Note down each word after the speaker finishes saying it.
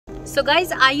So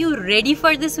guys, are you ready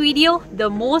for this video? The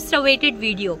most awaited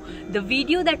video. The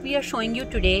video that we are showing you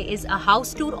today is a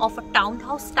house tour of a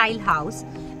townhouse style house,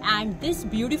 and this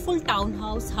beautiful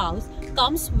townhouse house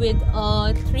comes with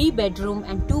a 3-bedroom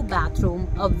and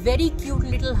 2-bathroom, a very cute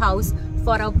little house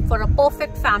for a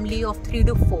perfect family of 3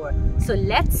 to 4. So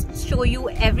let's show you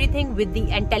everything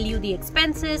and tell you the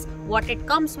expenses, what it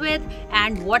comes with,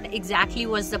 and what exactly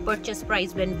was the purchase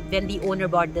price when the owner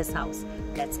bought this house.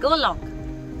 Let's go along.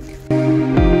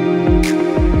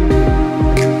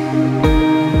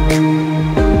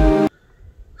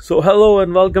 So hello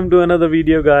and welcome to another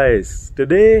video, guys.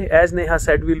 Today, as Neha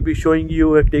said, we'll be showing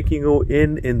you and taking you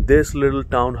in this little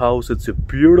townhouse. It's a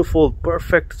beautiful,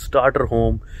 perfect starter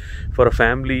home for a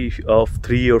family of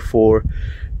 3 or 4.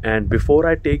 And before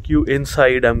I take you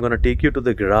inside, I'm gonna take you to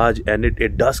the garage, and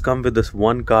it does come with this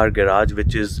 1-car garage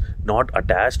which is not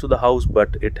attached to the house,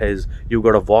 but you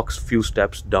gotta walk few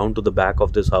steps down to the back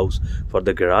of this house for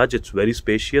the garage. It's very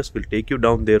spacious. We'll take you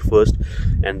down there first,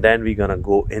 and then we're gonna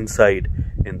go inside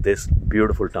in this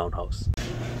beautiful townhouse.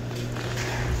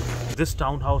 This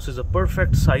townhouse is a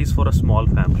perfect size for a small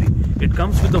family. It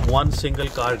comes with a 1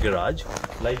 single-car garage,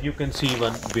 like you can see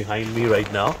one behind me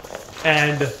right now,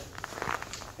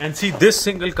 and see, this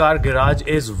single car garage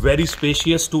is very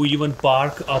spacious to even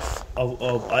park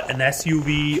an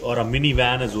SUV or a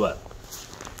minivan as well.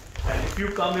 And if you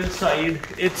come inside,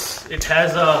 it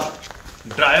has a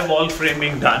drywall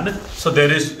framing done. So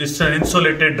it's an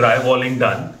insulated drywalling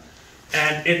done.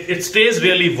 And it stays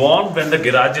really warm when the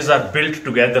garages are built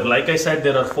together. Like I said,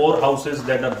 there are 4 houses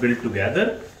that are built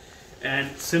together.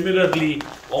 And similarly,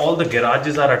 all the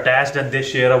garages are attached and they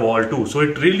share a wall too. So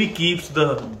it really keeps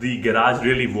the garage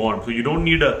really warm. So you don't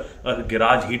need a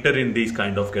garage heater in these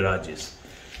kind of garages.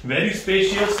 Very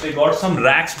spacious. They got some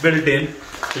racks built in,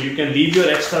 so you can leave your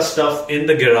extra stuff in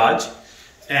the garage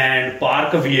and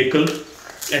park a vehicle.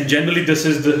 And generally this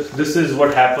is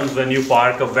what happens when you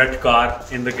park a wet car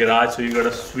in the garage. So you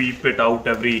gotta sweep it out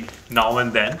every now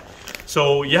and then.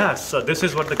 So yeah, so this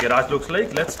is what the garage looks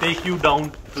like. Let's take you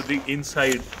down to the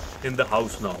inside in the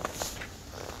house now.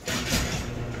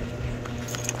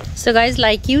 So guys,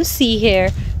 like you see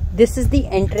here, this is the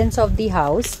entrance of the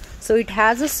house. So it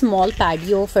has a small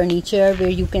patio furniture where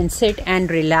you can sit and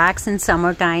relax in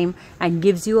summertime, and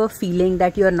gives you a feeling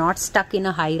that you're not stuck in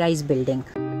a high-rise building.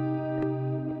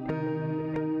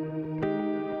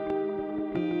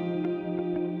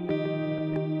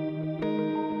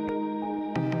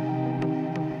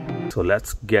 So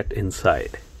let's get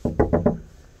inside.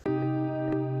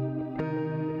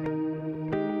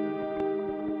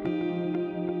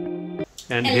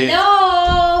 And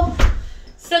hello!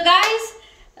 So guys,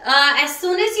 as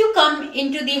soon as you come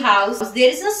into the house, there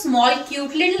is a small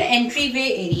cute little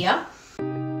entryway area.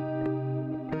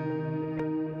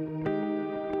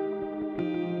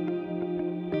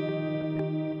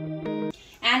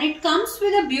 And it comes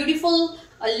with a beautiful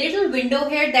little window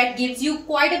here that gives you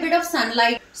quite a bit of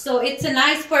sunlight. So it's a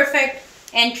nice perfect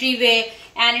entryway,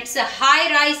 and it's a high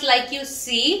rise like you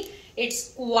see.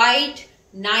 It's quite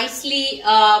nicely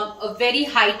a very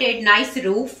heighted nice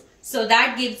roof. So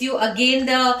that gives you again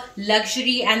the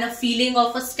luxury and the feeling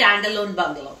of a standalone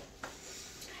bungalow.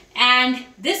 And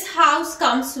this house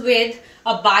comes with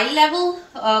a bi-level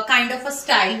kind of a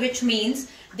style, which means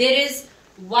there is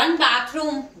 1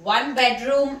 bathroom, 1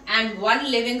 bedroom and 1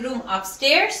 living room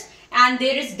upstairs, and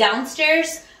there is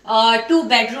downstairs 2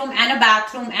 bedroom and a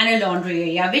bathroom and a laundry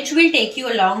area, which will take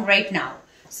you along right now.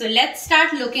 So let's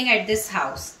start looking at this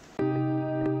house.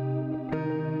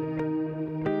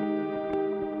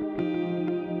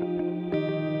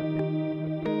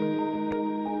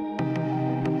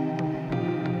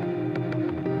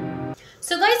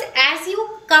 So guys, as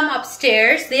you come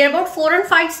upstairs, there are about 4 and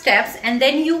 5 steps, and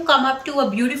then you come up to a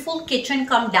beautiful kitchen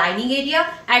cum dining area.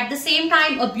 At the same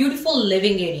time, a beautiful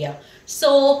living area.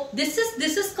 So this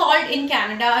is called in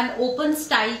Canada an open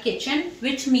style kitchen,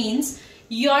 which means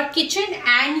your kitchen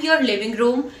and your living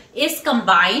room is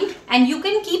combined, and you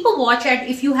can keep a watch at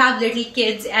if you have little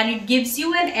kids, and it gives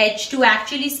you an edge to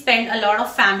actually spend a lot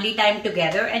of family time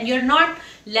together, and you're not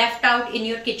left out in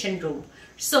your kitchen room.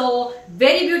 So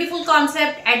very beautiful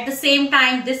concept. At the same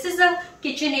time, this is a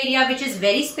kitchen area which is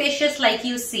very spacious like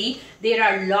you see. There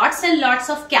are lots and lots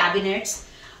of cabinets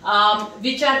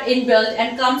which are inbuilt,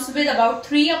 and comes with about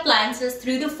 3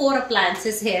 to 4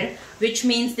 appliances here, which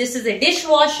means this is a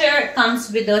dishwasher, it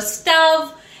comes with a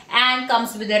stove, and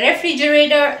comes with a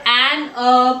refrigerator and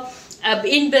a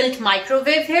inbuilt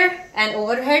microwave here and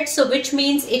overhead. So which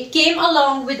means it came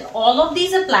along with all of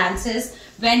these appliances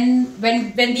when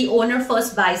the owner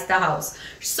first buys the house.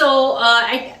 So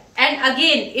And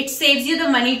again, it saves you the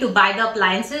money to buy the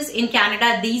appliances. In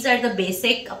Canada, these are the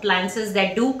basic appliances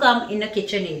that do come in a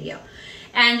kitchen area.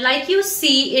 And like you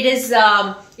see, it is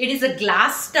a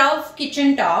glass stove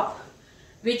kitchen top,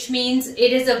 which means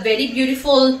it is a very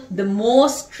beautiful, the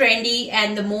most trendy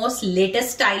and the most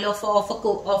latest style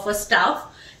of a stove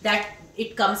that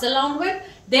it comes along with.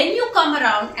 Then you come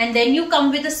around and then you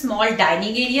come with a small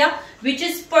dining area, which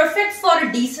is perfect for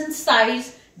a decent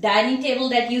size dining table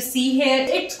that you see here.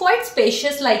 It's quite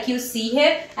spacious like you see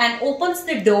here, and opens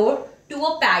the door to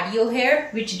a patio here,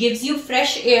 which gives you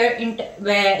fresh air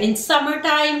in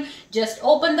summertime. Just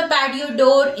open the patio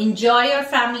door, enjoy your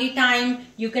family time.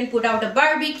 You can put out a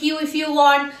barbecue if you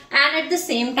want, and at the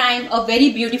same time a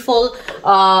very beautiful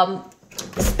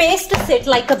space to sit,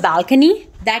 like a balcony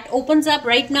that opens up.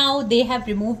 Right now they have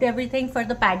removed everything for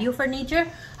the patio furniture.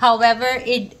 However,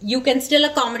 you can still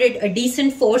accommodate a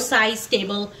decent 4-size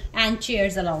table and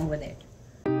chairs along with it.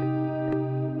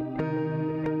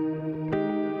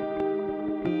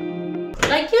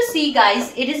 Like you see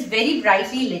guys, it is very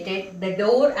brightly lit. The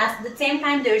door, at the same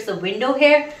time there is a window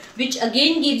here, which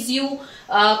again gives you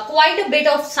quite a bit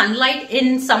of sunlight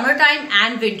in summertime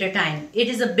and winter time.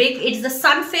 It's the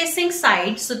sun facing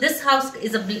side, so this house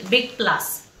is a big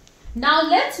plus. Now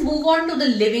let's move on to the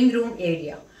living room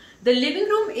area. The living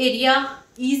room area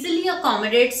easily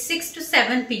accommodates 6 to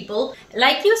 7 people.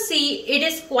 Like you see, it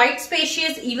is quite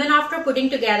spacious even after putting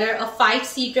together a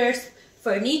 5-seater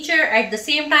furniture, at the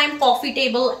same time coffee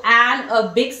table and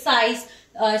a big size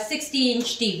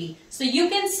 60-inch TV. So you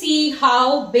can see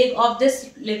how big of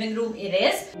this living room it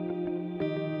is.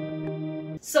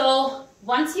 So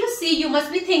once you see, you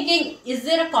must be thinking, is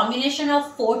there a combination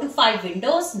of 4 to 5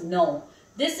 windows? No.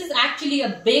 This is actually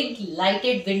a big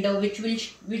lighted window, which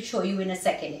we'll show you in a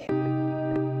second here.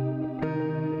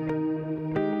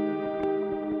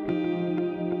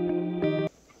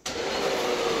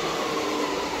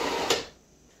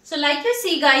 So like you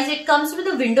see guys, it comes with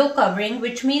a window covering,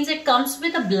 which means it comes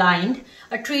with a blind,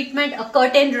 a treatment, a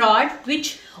curtain rod,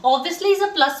 which obviously is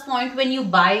a plus point when you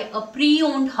buy a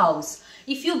pre-owned house.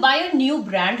 If you buy a new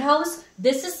brand house,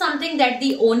 this is something that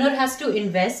the owner has to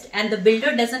invest, and the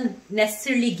builder doesn't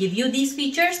necessarily give you these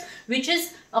features, which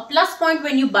is a plus point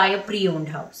when you buy a pre-owned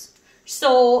house.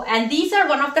 So, and these are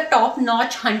one of the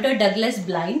top-notch Hunter Douglas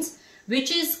blinds,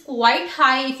 which is quite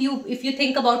high. If you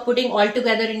think about putting all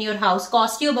together in your house,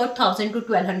 cost you about $1,000 to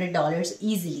 $1,200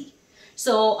 easily.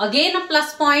 So again, a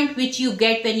plus point which you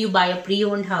get when you buy a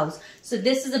pre-owned house. So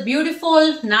this is a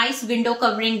beautiful, nice window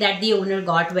covering that the owner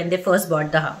got when they first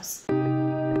bought the house.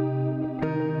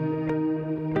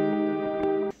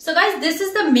 So guys, this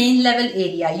is the main level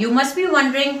area. You must be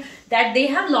wondering that they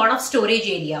have a lot of storage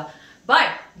area, but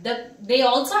they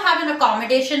also have an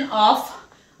accommodation of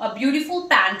a beautiful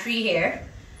pantry here.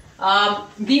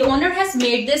 The owner has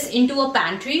made this into a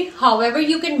pantry. However,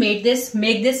 you can make this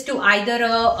to either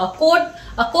a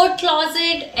coat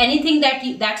closet, anything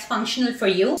that's functional for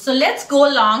you. So let's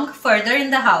go along further in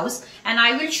the house, and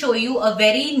I will show you a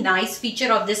very nice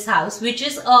feature of this house, which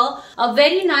is a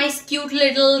very nice, cute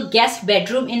little guest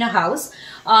bedroom in a house.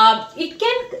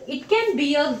 It can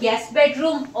be a guest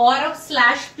bedroom or a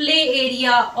 / play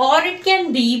area, or it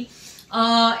can be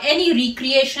any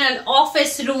recreational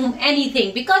office room,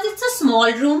 anything, because it's a small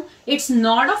room. It's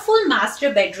not a full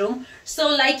master bedroom. So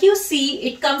like you see,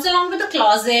 it comes along with a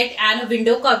closet and a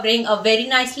window covering, a very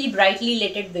nicely brightly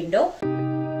lit window.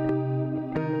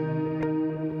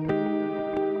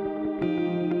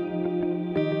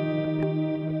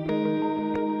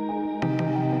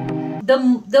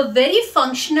 The very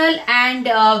functional and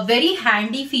very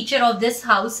handy feature of this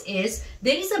house is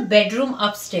there is a bedroom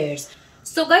upstairs.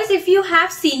 So guys, if you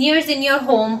have seniors in your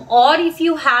home, or if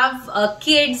you have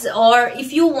kids, or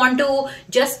if you want to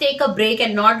just take a break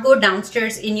and not go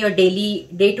downstairs in your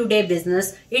day-to-day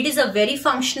business, it is a very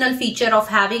functional feature of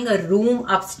having a room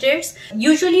upstairs.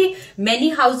 Usually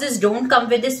many houses don't come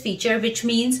with this feature, which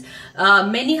means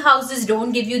many houses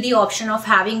don't give you the option of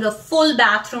having a full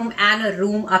bathroom and a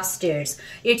room upstairs.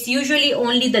 It's usually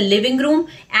only the living room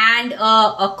and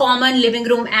a common living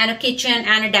room and a kitchen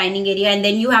and a dining area, and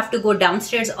then you have to go downstairs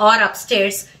or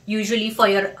upstairs usually for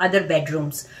your other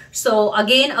bedrooms. So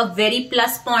again, a very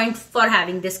plus point for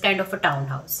having this kind of a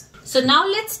townhouse. So now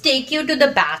let's take you to the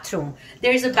bathroom.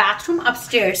 There's a bathroom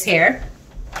upstairs here,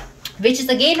 which is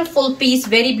again a full piece,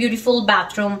 very beautiful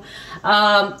bathroom,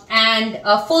 and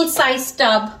a full size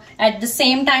tub. At the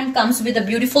same time comes with a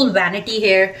beautiful vanity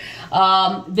here,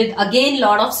 with again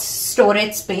lot of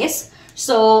storage space.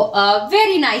 So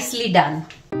very nicely done.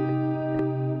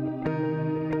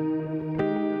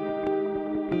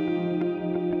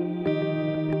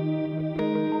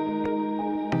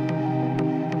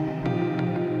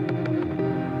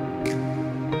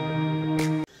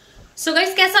 So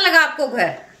guys, कैसा लगा आपको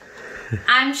घर?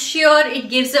 I'm sure it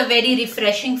gives a very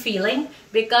refreshing feeling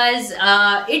because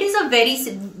it is a very,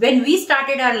 when we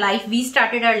started our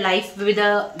life with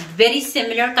a very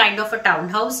similar kind of a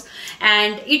townhouse,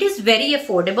 and it is very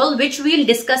affordable, which we'll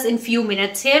discuss in few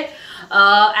minutes here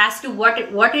as to what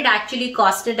it actually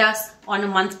costed us on a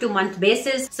month-to-month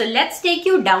basis. So let's take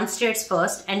you downstairs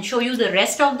first and show you the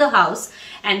rest of the house,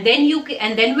 and then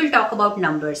we'll talk about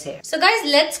numbers here. So guys,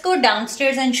 let's go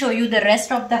downstairs and show you the rest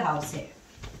of the house here.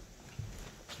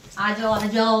 आ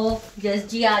जाओ जस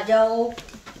जी आ जाओ.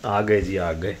 आ गए जी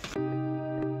आ गए.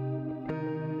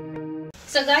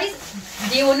 So guys,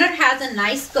 the owner has a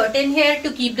nice curtain here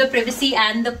to keep the privacy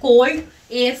and the cold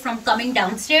air from coming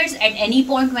downstairs at any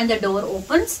point when the door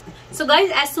opens. So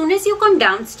guys, as soon as you come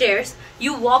downstairs,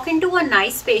 you walk into a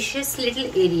nice spacious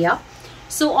little area.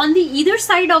 So on the either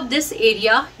side of this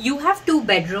area, you have two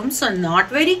bedrooms, so not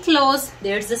very close.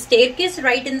 There's a staircase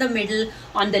right in the middle.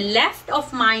 On the left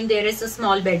of mine, there is a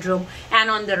small bedroom, and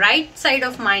on the right side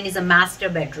of mine is a master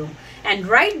bedroom. And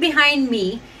right behind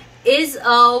me is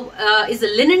a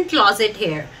linen closet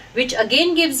here, which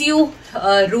again gives you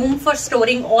room for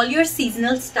storing all your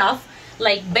seasonal stuff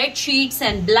like bed sheets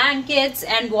and blankets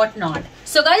and whatnot.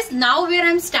 So guys, now where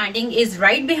I'm standing is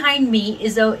right behind me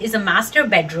is a master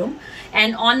bedroom,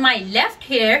 and on my left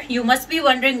here you must be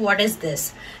wondering what is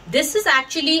this. This is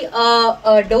actually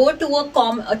a door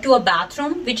to a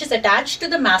bathroom which is attached to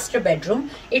the master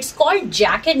bedroom. It's called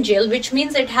Jack and Jill, which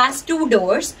means it has two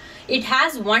doors. It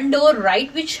has one door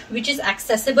right which is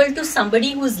accessible to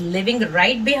somebody who's living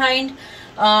right behind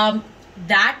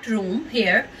that room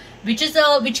here,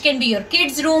 which can be your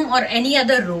kids' room or any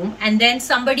other room, and then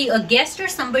a guest or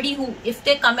somebody who, if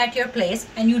they come at your place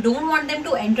and you don't want them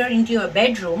to enter into your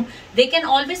bedroom, they can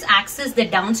always access the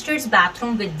downstairs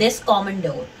bathroom with this common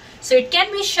door. So it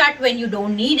can be shut when you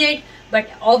don't need it, but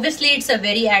obviously it's a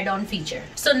very add-on feature.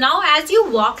 So now as you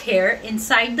walk here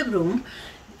inside the room,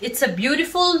 it's a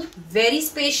beautiful, very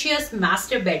spacious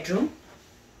master bedroom.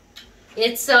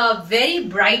 It's a very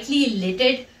brightly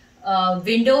lit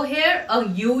window here, a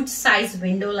huge size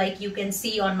window like you can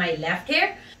see on my left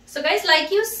here. So guys,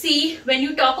 like you see, when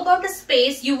you talk about a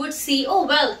space, you would see, oh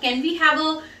well, can we have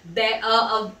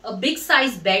a big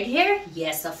size bed here?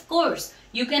 Yes, of course.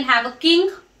 You can have a king,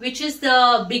 which is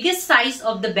the biggest size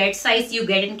of the bed size you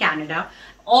get in Canada,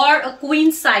 or a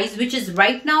queen size, which is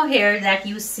right now here that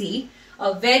you see,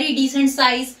 a very decent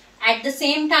size. At the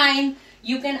same time,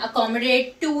 you can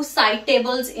accommodate two side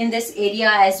tables in this area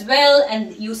as well,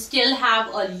 and you still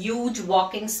have a huge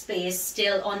walking space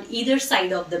still on either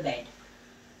side of the bed.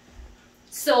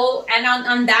 So, and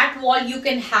on that wall you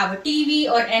can have a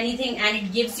TV or anything, and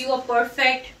it gives you a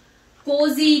perfect,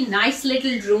 cozy, nice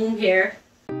little room here.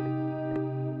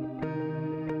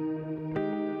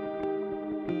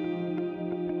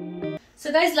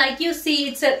 So guys, like you see,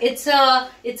 it's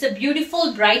a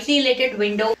beautiful, brightly lit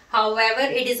window. However,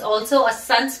 it is also a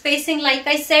sun spacing, like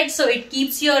I said, so it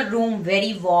keeps your room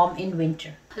very warm in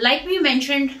winter. Like we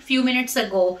mentioned a few minutes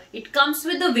ago, it comes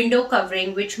with the window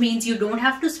covering, which means you don't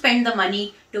have to spend the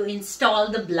money to install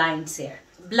the blinds here.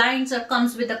 Blinds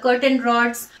comes with the curtain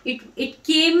rods. It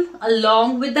came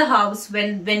along with the house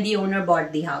when the owner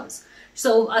bought the house.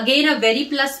 So again, a very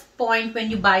plus point when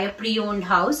you buy a pre-owned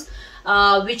house,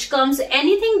 which comes,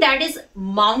 anything that is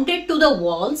mounted to the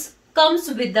walls comes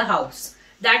with the house.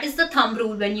 That is the thumb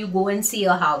rule when you go and see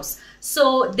a house.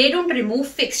 So they don't remove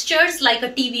fixtures like a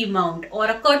TV mount or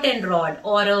a curtain rod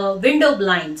or a window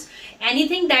blinds.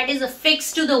 Anything that is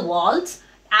affixed to the walls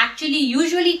actually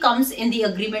usually comes in the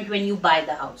agreement when you buy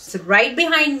the house. So right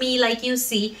behind me, like you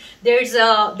see, there's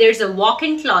a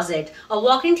walk-in closet. A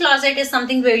walk-in closet is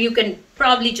something where you can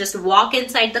probably just walk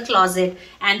inside the closet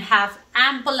and have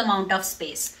ample amount of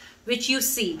space, which you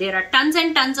see there are tons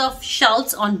and tons of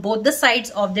shelves on both the sides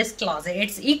of this closet.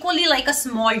 It's equally like a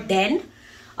small den.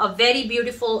 A very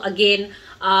beautiful, again,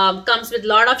 comes with a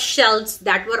lot of shelves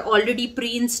that were already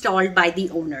pre-installed by the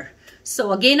owner.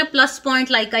 So again, a plus point,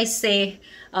 like I say,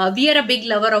 we are a big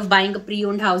lover of buying a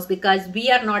pre-owned house because we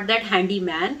are not that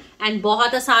handyman, and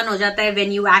बहुत आसान हो जाता है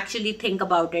when you actually think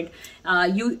about it.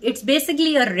 It's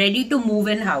basically a ready to move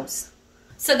in house.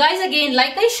 So guys, again,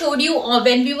 like I showed you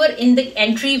when we were in the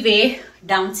entryway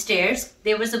downstairs,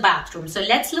 there was a bathroom. So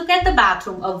let's look at the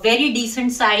bathroom. A very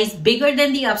decent size, bigger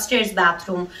than the upstairs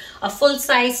bathroom, a full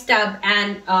size tub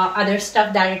and other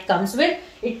stuff that it comes with.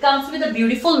 It comes with a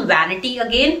beautiful vanity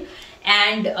again,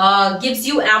 and gives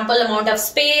you ample amount of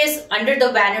space under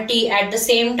the vanity. At the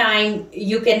same time,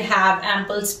 you can have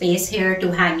ample space here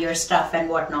to hang your stuff and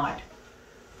whatnot.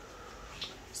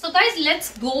 So guys,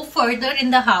 let's go further in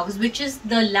the house, which is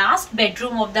the last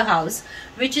bedroom of the house,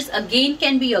 which is again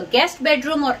can be your guest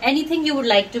bedroom or anything you would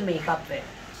like to make up with.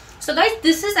 So guys,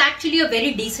 this is actually a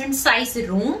very decent size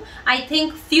room. I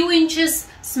think few inches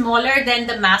smaller than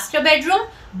the master bedroom,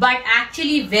 but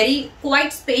actually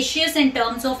quite spacious in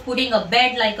terms of putting a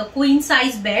bed, like a queen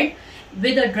size bed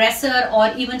with a dresser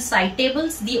or even side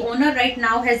tables. The owner right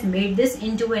now has made this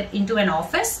into an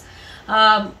office.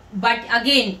 But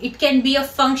again, it can be a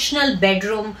functional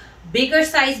bedroom, bigger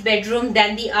size bedroom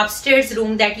than the upstairs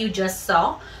room that you just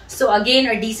saw. So again,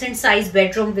 a decent size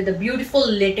bedroom with a beautiful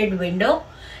lighted window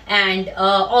and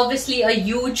obviously a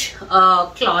huge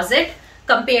closet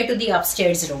compared to the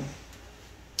upstairs room.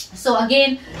 So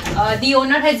again, the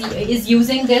owner is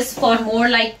using this for more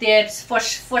like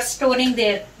for storing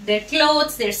their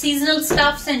clothes, their seasonal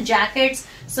stuffs and jackets.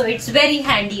 So it's very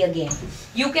handy again.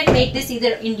 You can make this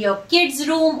either in your kids'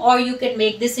 room or you can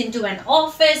make this into an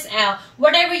office,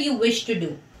 whatever you wish to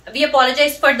do. We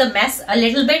apologize for the mess a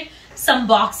little bit. Some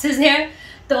boxes here.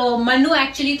 So Manu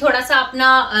actually thoda sa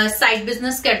apna side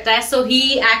business karta hai. So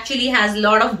he actually has a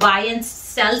lot of buy and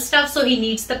sell stuff. So he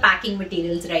needs the packing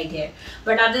materials right here.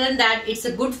 But other than that, it's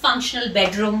a good functional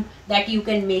bedroom that you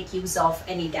can make use of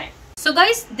anytime. So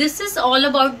guys, this is all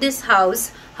about this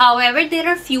house. However, there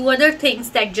are few other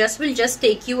things that will just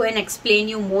take you and explain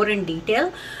you more in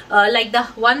detail. Like the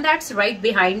one that's right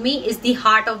behind me is the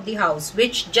heart of the house,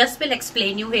 which just will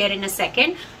explain you here in a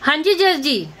second. Hanji Jaz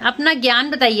ji, apna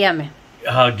gyan bataiye hame.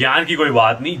 ज्ञान की कोई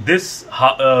बात नहीं. This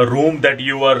room that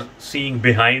you are seeing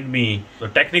behind me, the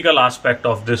technical aspect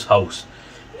of this house.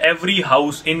 Every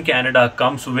house in Canada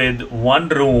comes with one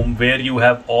room where you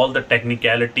have all the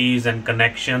technicalities and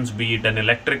connections, be it an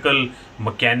electrical,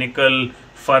 mechanical,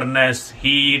 furnace,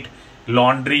 heat,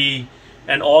 laundry,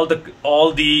 and all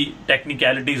the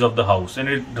technicalities of the house.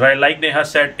 And like Neha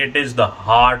said, it is the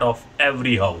heart of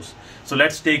every house. So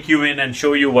let's take you in and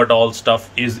show you what all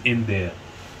stuff is in there.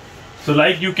 So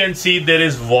like you can see, there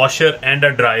is washer and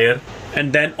a dryer,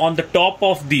 and then on the top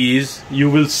of these you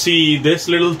will see this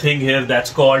little thing here that's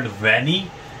called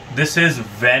vanny. This is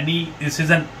vanny. This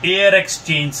is an air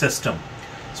exchange system.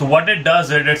 So what it does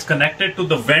is it's connected to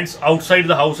the vents outside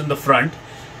the house in the front.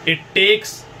 It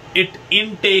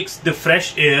intakes the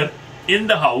fresh air in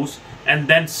the house and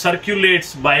then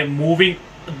circulates by moving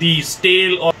the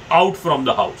stale or out from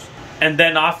the house. And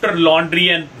then after laundry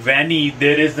and vanny,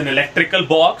 there is an electrical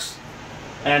box.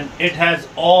 And it has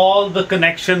all the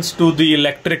connections to the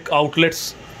electric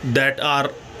outlets that are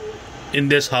in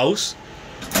this house.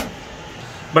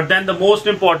 But then the most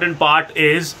important part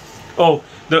is,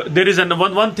 there is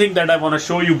one thing that I want to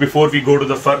show you before we go to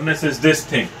the furnace is this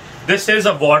thing. This is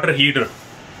a water heater.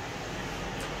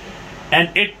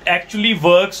 And it actually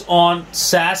works on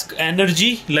Sask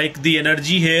energy. Like the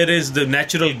energy here is the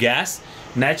natural gas.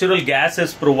 Natural gas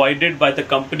is provided by the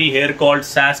company here called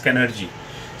Sask Energy.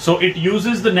 So it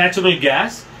uses the natural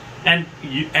gas and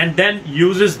then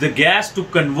uses the gas to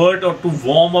convert or to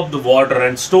warm up the water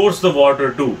and stores the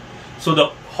water too. So the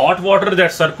hot water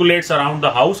that circulates around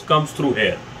the house comes through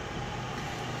here.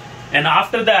 And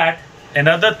after that,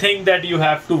 another thing that you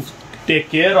have to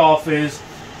take care of is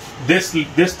this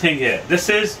thing here. This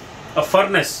is a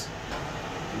furnace.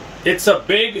 It's a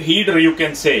big heater, you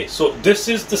can say. So this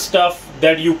is the stuff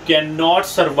that you cannot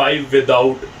survive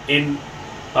without in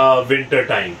winter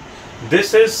time.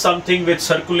 This is something which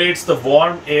circulates the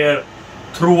warm air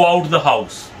throughout the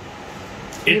house.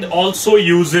 It also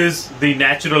uses the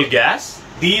natural gas.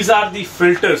 These are the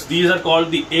filters. These are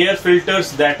called the air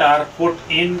filters that are put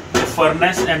in the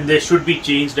furnace, and they should be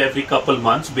changed every couple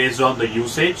months based on the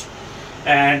usage.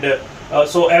 And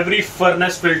so every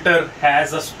furnace filter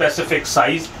has a specific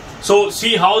size. So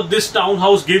see how this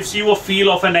townhouse gives you a feel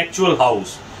of an actual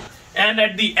house. And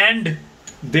at the end,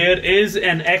 there is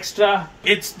an extra,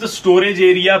 it's the storage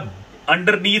area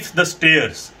underneath the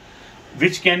stairs,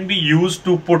 which can be used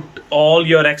to put all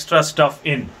your extra stuff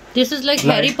in. This is like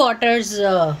Harry Potter's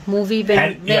movie.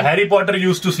 Harry Potter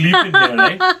used to sleep in there,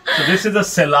 right? So this is a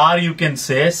cellar, you can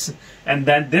say, and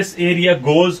then this area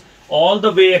goes all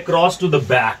the way across to the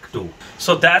back too.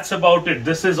 So that's about it.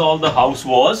 This is all the house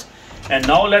was. And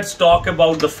now let's talk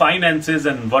about the finances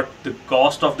and what the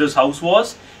cost of this house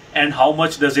was. And how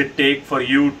much does it take for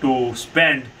you to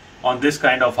spend on this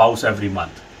kind of house every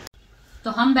month?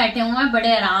 तो हम बैठे हुए हैं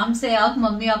बड़े आराम से अब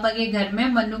mummy papa के घर में,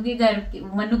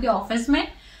 मन्नू के ऑफिस में.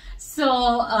 So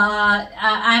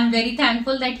I am very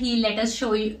thankful that he let us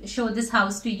show this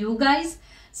house to you guys.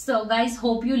 So guys,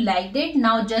 hope you liked it.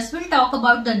 Now just we'll talk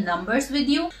about the numbers with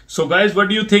you. So guys, what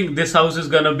do you think this house is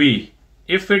gonna be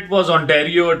if it was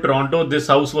Ontario or Toronto, this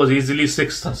house was easily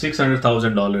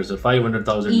 $600,000 or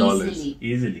 $500,000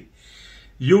 easily.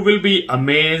 You will be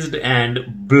amazed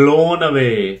and blown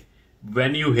away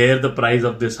when you hear the price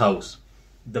of this house.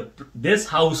 This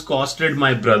house costed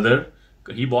my brother,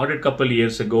 he bought it a couple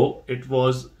years ago, it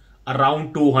was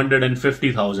around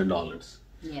 $250,000.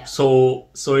 Yeah. So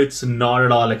it's not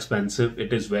at all expensive.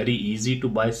 It is very easy to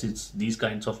buy these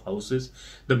kinds of houses.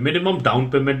 The minimum down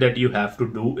payment that you have to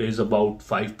do is about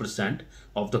 5%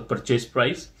 of the purchase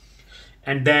price.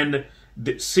 And then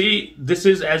see, this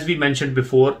is, as we mentioned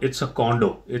before, it's a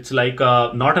condo. It's like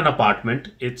not an apartment.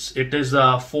 It is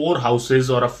 4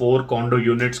 houses or 4 condo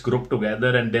units grouped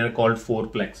together, and they're called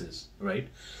fourplexes, right?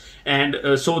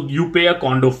 And so you pay a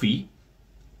condo fee.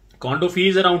 Condo fee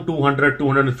is around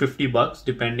 $200-250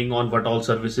 depending on what all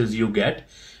services you get.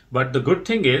 But the good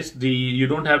thing is you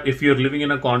don't have, if you're living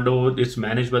in a condo, it's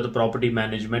managed by the property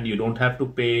management. You don't have to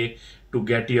pay to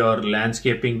get your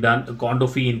landscaping done. The condo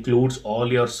fee includes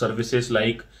all your services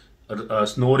like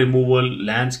snow removal,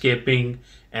 landscaping,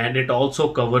 and it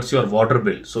also covers your water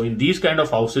bill. So in these kind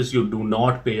of houses, you do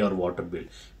not pay your water bill,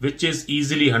 which is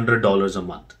easily $100 a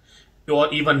month.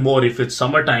 Or even more if it's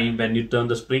summertime when you turn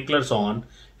the sprinklers on.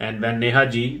 And when Neha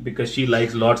ji, because she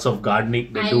likes lots of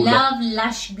gardening, I love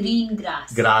lush green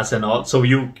grass and all. So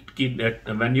you keep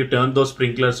when you turn those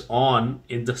sprinklers on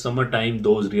in the summertime,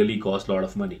 those really cost a lot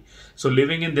of money. So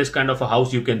living in this kind of a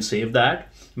house, you can save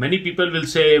that. Many people will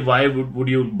say, why would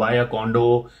you buy a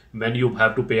condo when you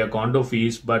have to pay a condo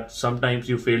fees? But sometimes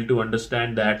you fail to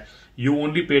understand that you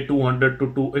only pay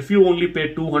if you only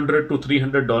pay $200 to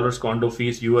 $300 condo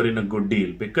fees, you are in a good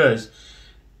deal, because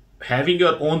having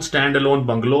your own standalone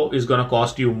bungalow is going to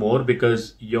cost you more,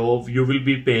 because you will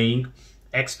be paying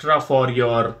extra for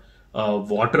your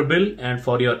water bill and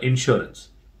for your insurance.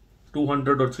 $200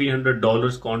 or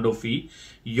 $300 condo fee.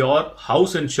 Your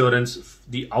house insurance,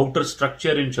 the outer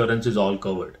structure insurance, is all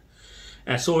covered.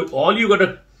 And so all you got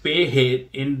to pay here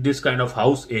in this kind of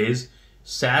house is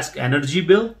Sask energy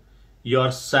bill, your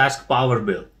Sask power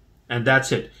bill, and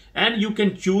that's it. And you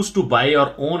can choose to buy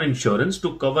your own insurance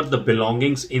to cover the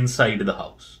belongings inside the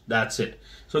house. That's it.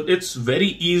 So it's very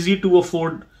easy to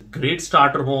afford. Great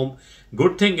starter home.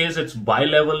 Good thing is it's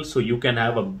bi-level, so you can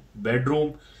have a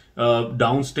bedroom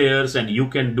downstairs and you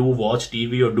can watch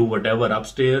TV or do whatever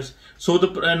upstairs. So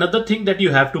another thing that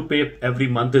you have to pay every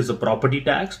month is the property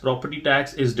tax. Property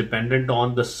tax is dependent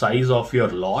on the size of your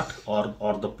lot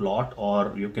or the plot,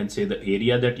 or you can say the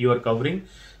area that you are covering.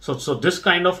 So this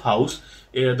kind of house,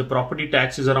 the property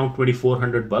tax is around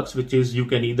 $2,400, which is you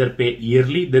can either pay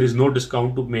yearly. There is no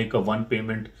discount to make a one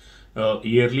payment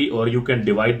yearly, or you can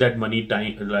divide that money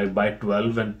by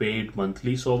 12 and pay it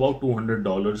monthly. So about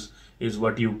 $200 is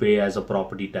what you pay as a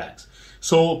property tax.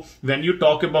 So when you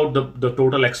talk about the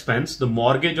total expense, the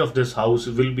mortgage of this house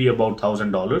will be about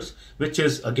 $1,000, which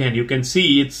is, again, you can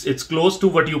see it's close to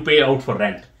what you pay out for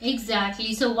rent.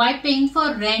 Exactly. So why paying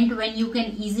for rent when you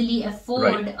can easily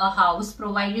afford a house,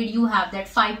 provided you have that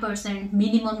 5%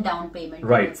 minimum down payment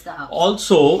towards the house.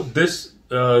 Also, this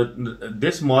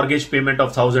mortgage payment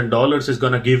of $1,000 is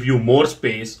gonna give you more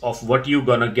space of what you're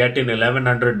gonna get in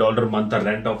 $1,100 month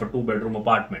rent of a 2-bedroom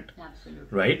apartment.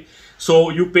 Absolutely. Right? So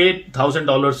you pay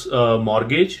 $1,000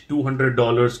 mortgage,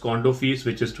 $200 condo fees,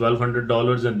 which is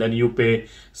 $1,200, and then you pay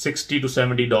 $60 to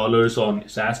 $70 on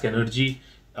Sask energy,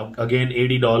 again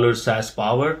 $80 Sask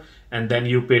power, and then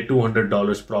you pay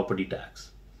 $200 property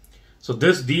tax. So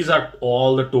these are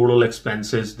all the total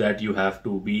expenses that you have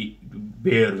to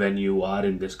bear when you are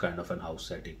in this kind of a house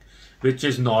setting, which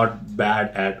is not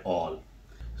bad at all.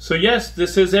 So yes,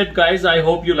 this is it, guys. I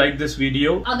hope you like this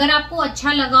video. अगर आपको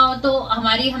अच्छा लगा हो तो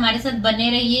हमारे साथ बने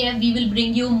रहिए. We will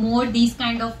bring you more these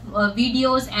kind of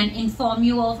videos and inform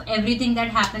you of everything that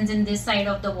happens in this side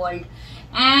of the world.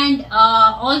 And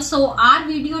also our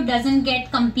video doesn't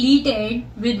get completed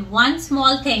with one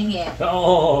small thing here.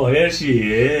 Oh, here she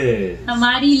is.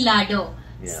 हमारी लाडो.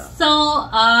 Yeah. So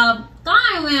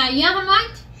कहाँ है वो आया हमारे?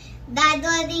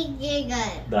 दादाजी के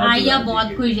घर. आया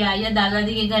बहुत खुश है. आया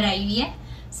दादाजी के घर आई हुई है.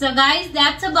 So guys,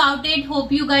 that's about it. Hope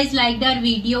you guys liked our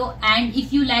video, and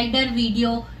if you liked our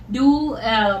video, do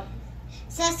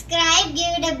subscribe,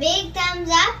 give it a big thumbs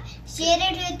up, share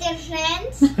it with your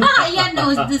friends. Yeah,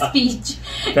 knows the speech.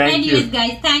 Anyways,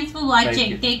 guys, thanks for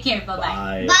watching. Take care. Bye-bye.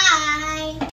 Bye. Bye.